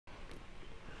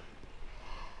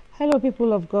Hello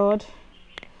people of God,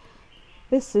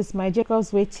 this is my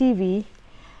Jacob's Way TV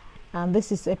and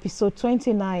this is episode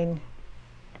 29.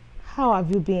 How have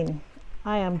you been?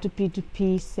 I am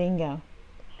Dupi Singer.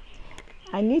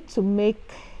 I need to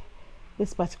make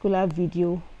this particular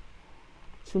video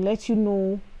to let you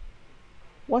know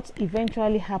what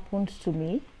eventually happened to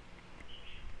me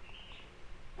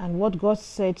and what God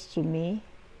said to me,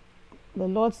 the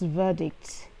Lord's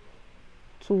verdict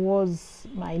towards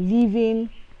my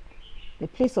leaving the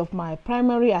place of my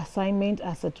primary assignment,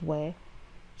 as it were,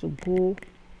 to go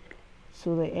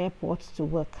to the airport to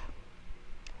work.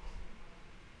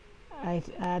 I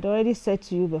had already said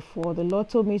to you before, the Lord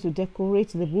told me to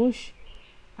decorate the bush.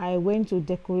 I went to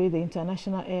decorate the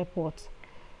international airport.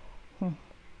 There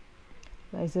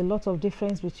is a lot of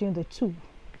difference between the two.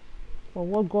 But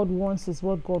what God wants is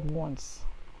what God wants.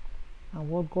 And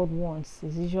what God wants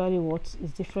is usually what is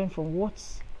different from what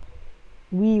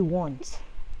we want.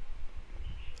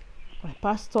 My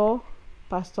pastor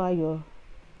Ayo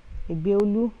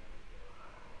Ebeolu,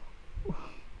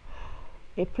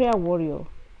 a prayer warrior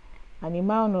and a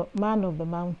man of the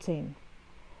mountain,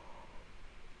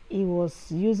 he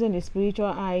was using his spiritual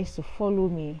eyes to follow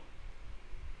me,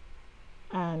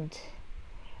 and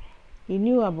he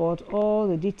knew about all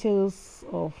the details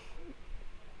of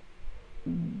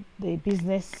the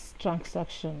business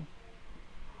transaction.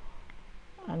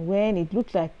 And when it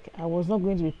looked like I was not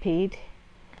going to be paid,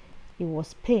 he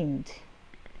was pained,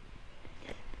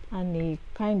 and he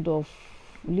kind of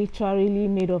literally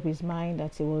made up his mind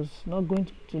that he was not going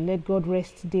to let God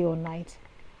rest day or night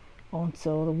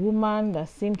until the woman that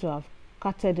seemed to have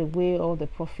carted away all the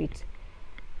profit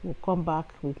will come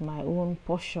back with my own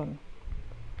portion.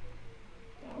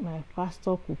 My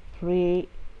pastor could pray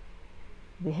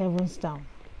the heavens down,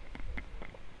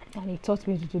 and he taught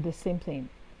me to do the same thing.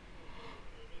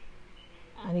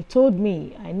 And he told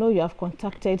me, I know you have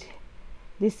contacted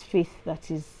this faith that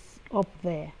is up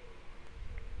there,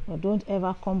 but don't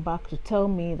ever come back to tell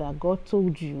me that God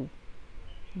told you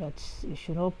that you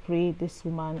should not pray this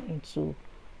woman into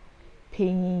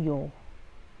paying your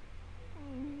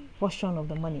portion of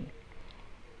the money.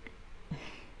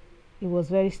 It was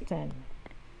very stern.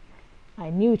 I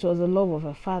knew it was the love of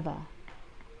a father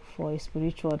for a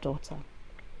spiritual daughter.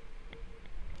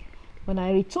 When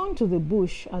I returned to the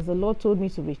bush, as the Lord told me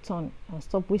to return and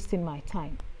stop wasting my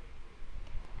time,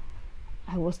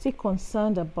 I was still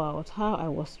concerned about how I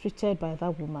was treated by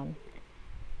that woman,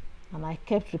 and I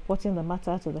kept reporting the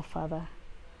matter to the Father,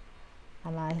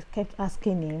 and I kept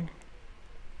asking him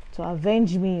to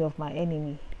avenge me of my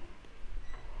enemy.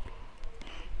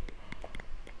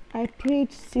 I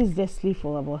prayed ceaselessly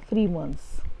for about 3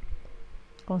 months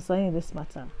concerning this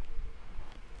matter,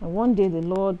 and one day the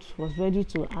Lord was ready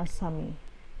to answer me,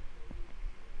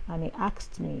 and he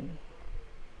asked me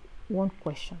one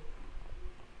question,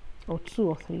 or 2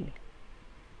 or 3.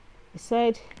 He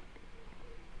said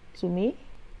to me,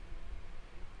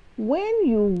 when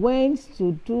you went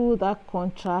to do that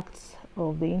contract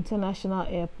of the international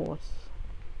airport,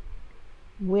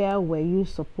 where were you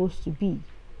supposed to be?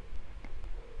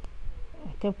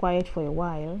 I kept quiet for a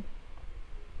while,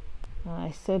 and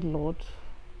I said, Lord,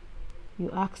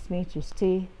 you asked me to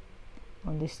stay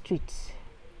on the street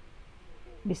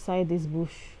beside this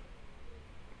bush.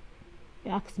 He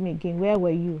asked me again, where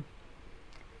were you?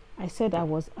 I said I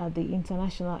was at the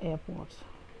international airport.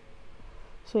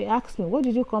 So he asked me, what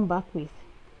did you come back with?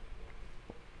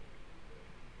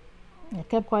 I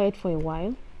kept quiet for a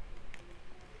while,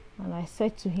 and I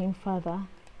said to him, Father,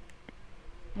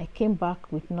 I came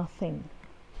back with nothing.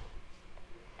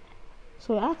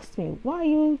 So he asked me, why are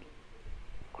you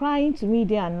crying to me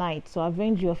day and night to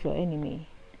avenge you of your enemy?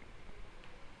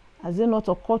 Has it not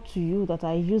occurred to you that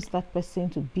I used that person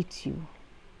to beat you?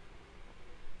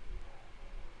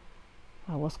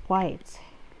 I was quiet.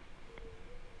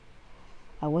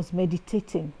 I was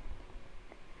meditating,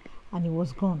 and he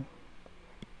was gone.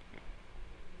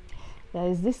 There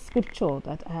is this scripture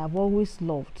that I have always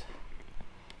loved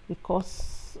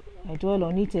because I dwell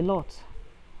on it a lot,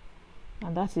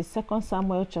 and that is 2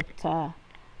 Samuel chapter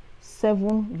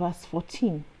 7 verse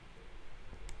 14.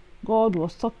 God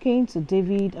was talking to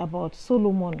David about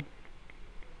Solomon.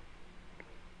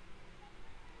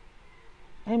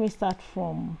 Let me start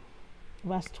from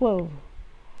verse 12.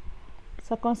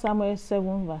 2 Samuel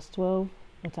 7 verse 12,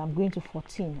 but I'm going to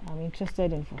 14. I'm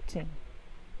interested in 14.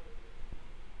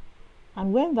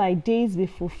 And when thy days be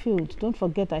fulfilled, don't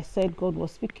forget I said God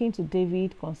was speaking to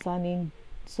David concerning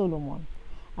Solomon.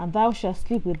 And thou shalt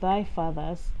sleep with thy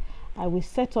fathers, I will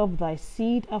set up thy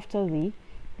seed after thee,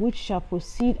 which shall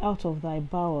proceed out of thy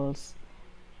bowels,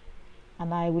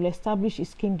 and I will establish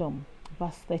his kingdom.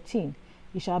 Verse 13,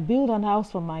 he shall build an house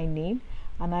for my name,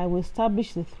 and I will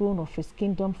establish the throne of his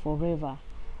kingdom forever.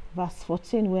 Verse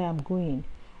 14, where I'm going,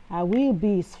 I will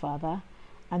be his father,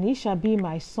 and he shall be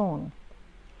my son.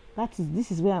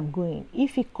 This is where I'm going.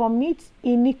 If he commits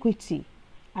iniquity,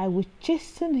 I will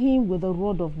chasten him with the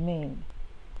rod of men,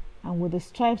 and with the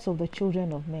stripes of the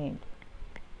children of men.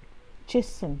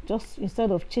 Chasten, just instead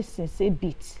of chasten, say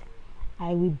beat.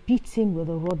 I will beat him with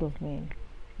the rod of men.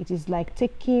 It is like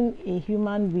taking a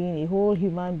human being, a whole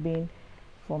human being,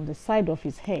 from the side of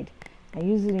his head and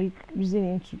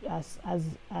using it as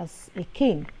a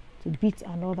cane to beat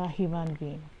another human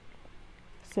being.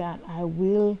 Say, I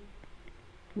will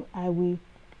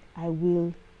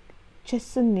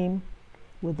chasten him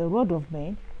with the rod of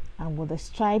men and with the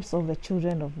stripes of the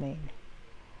children of men.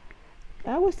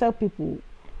 I always tell people,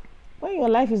 when your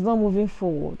life is not moving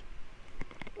forward,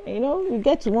 you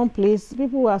get to one place,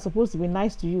 people who are supposed to be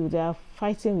nice to you, they are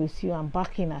fighting with you and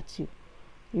barking at you.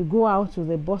 You go out to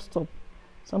the bus stop,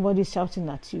 somebody is shouting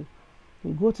at you.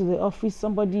 You go to the office,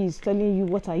 somebody is telling you,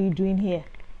 what are you doing here?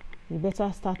 You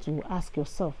better start to ask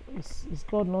yourself, is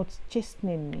God not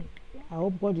chastening me? I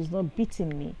hope God is not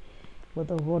beating me with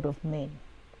the rod of men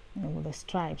and with the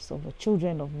stripes of the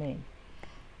children of men.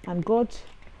 And God,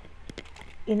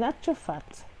 in actual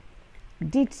fact,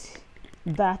 did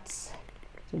that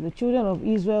to the children of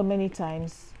Israel many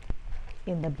times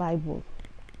in the Bible.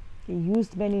 He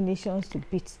used many nations to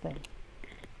beat them.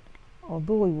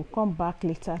 Although he will come back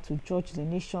later to judge the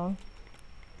nation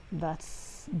that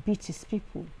beat his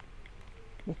people.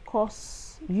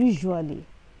 Because usually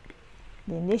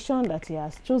the nation that he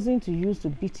has chosen to use to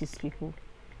beat his people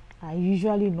are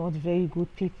usually not very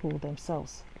good people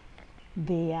themselves.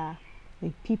 They are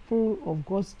the people of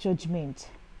God's judgment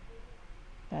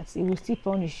that he will still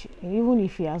punish, even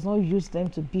if he has not used them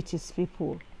to beat his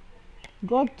people.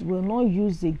 God will not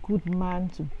use a good man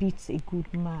to beat a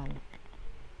good man.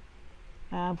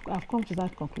 I've come to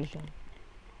that conclusion.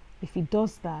 If he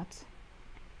does that,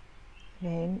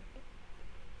 then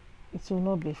it will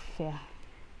not be fair.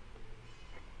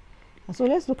 And so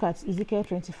let's look at Ezekiel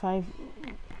 25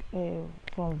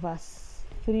 from verses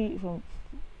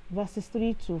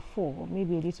 3 to 4, or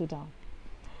maybe a little down.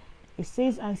 It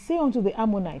says, and say unto the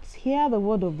Ammonites, hear the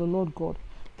word of the Lord God.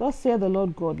 Thus saith the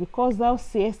Lord God, because thou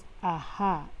sayest,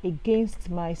 aha, against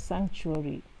my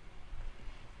sanctuary,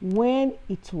 when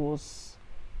it was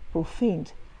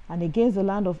profaned, and against the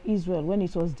land of Israel when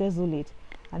it was desolate,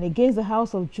 and against the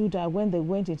house of Judah when they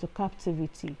went into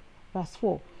captivity. Verse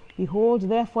 4, behold,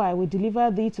 therefore I will deliver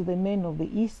thee to the men of the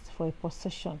east for a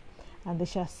possession, and they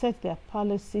shall set their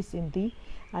palaces in thee,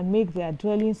 and make their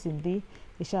dwellings in thee.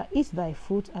 They shall eat thy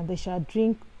fruit, and they shall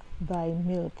drink thy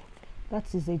milk.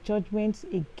 That is a judgment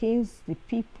against the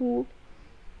people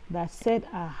that said,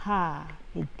 aha,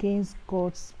 against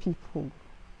God's people.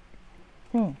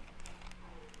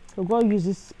 So God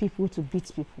uses people to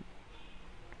beat people.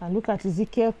 And look at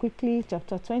Ezekiel quickly,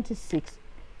 chapter 26,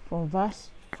 from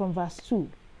verse 2.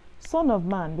 Son of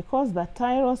man, because that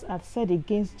Tyrus hath said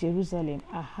against Jerusalem,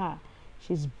 aha,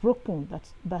 she's broken,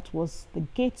 that was the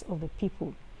gate of the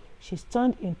people. She's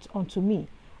turned unto me,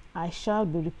 I shall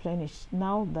be replenished,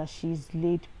 now that she is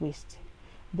laid waste.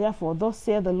 Therefore, thus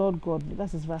saith the Lord God,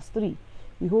 that is verse 3,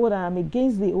 behold, I am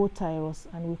against thee, O Tyrus,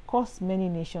 and will cause many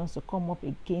nations to come up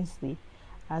against thee,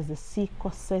 as the sea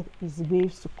causeth his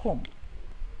waves to come.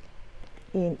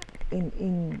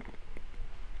 In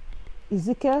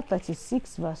Ezekiel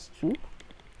 36, verse 2,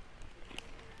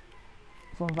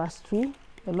 from verse 3,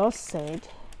 the Lord said,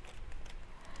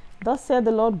 thus said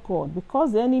the Lord God,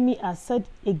 because the enemy has said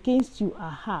against you,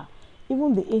 aha,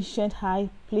 even the ancient high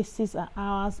places are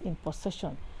ours in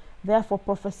possession. Therefore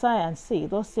prophesy and say,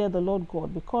 thus said the Lord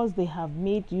God, because they have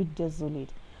made you desolate,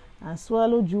 and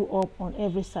swallowed you up on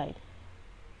every side,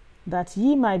 that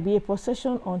ye might be a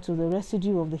possession unto the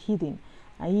residue of the heathen,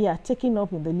 and ye are taken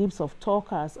up in the lips of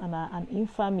talkers, and are an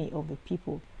infamy of the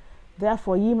people.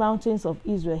 Therefore, ye mountains of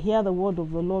Israel, hear the word of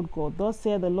the Lord God. Thus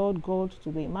saith the Lord God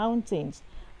to the mountains,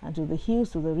 and to the hills,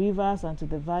 to the rivers, and to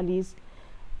the valleys.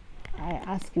 I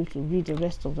ask you to read the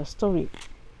rest of the story.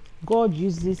 God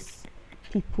uses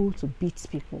people to beat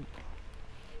people.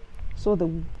 So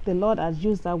the Lord has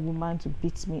used that woman to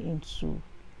beat me into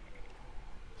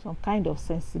some kind of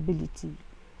sensibility.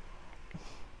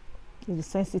 It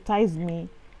sensitized me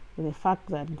with the fact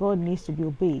that God needs to be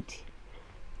obeyed,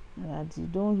 and that you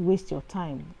don't waste your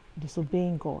time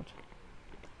disobeying God.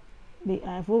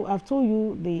 I've told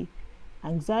you the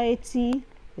anxiety,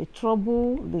 the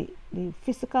trouble, the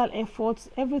physical efforts,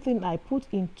 everything I put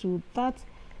into that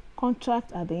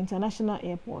contract at the international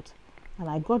airport, and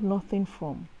I got nothing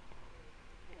from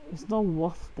It's not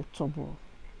worth the trouble.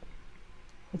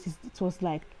 It was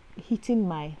like hitting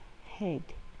my head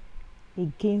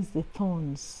against the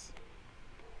thorns.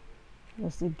 It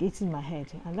was against my head.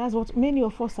 And that's what many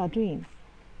of us are doing.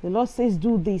 The Lord says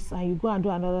do this and you go and do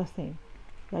another thing.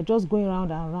 You're just going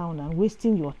round and round and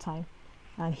wasting your time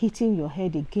and hitting your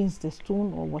head against the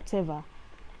stone or whatever.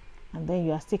 And then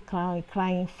you are still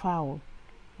crying foul.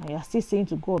 And you are still saying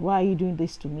to God, why are you doing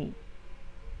this to me?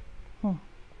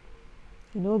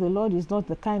 You know, the Lord is not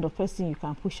the kind of person you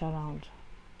can push around.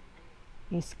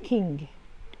 He's king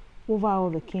over all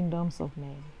the kingdoms of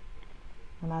men.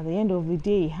 And at the end of the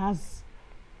day, he has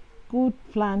good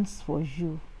plans for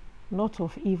you, not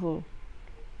of evil.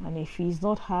 And if he's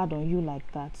not hard on you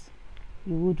like that,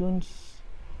 you wouldn't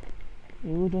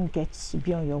get to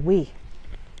be on your way.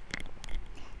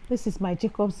 This is my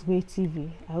Jacob's Way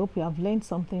TV. I hope you have learned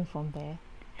something from there.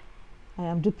 I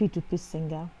am Dupi Dupi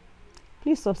Singer.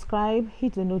 Please subscribe,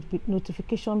 hit the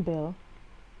notification bell.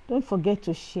 Don't forget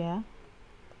to share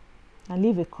and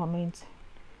leave a comment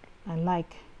and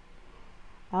like.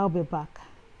 I'll be back.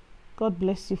 God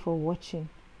bless you for watching.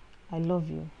 I love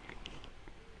you.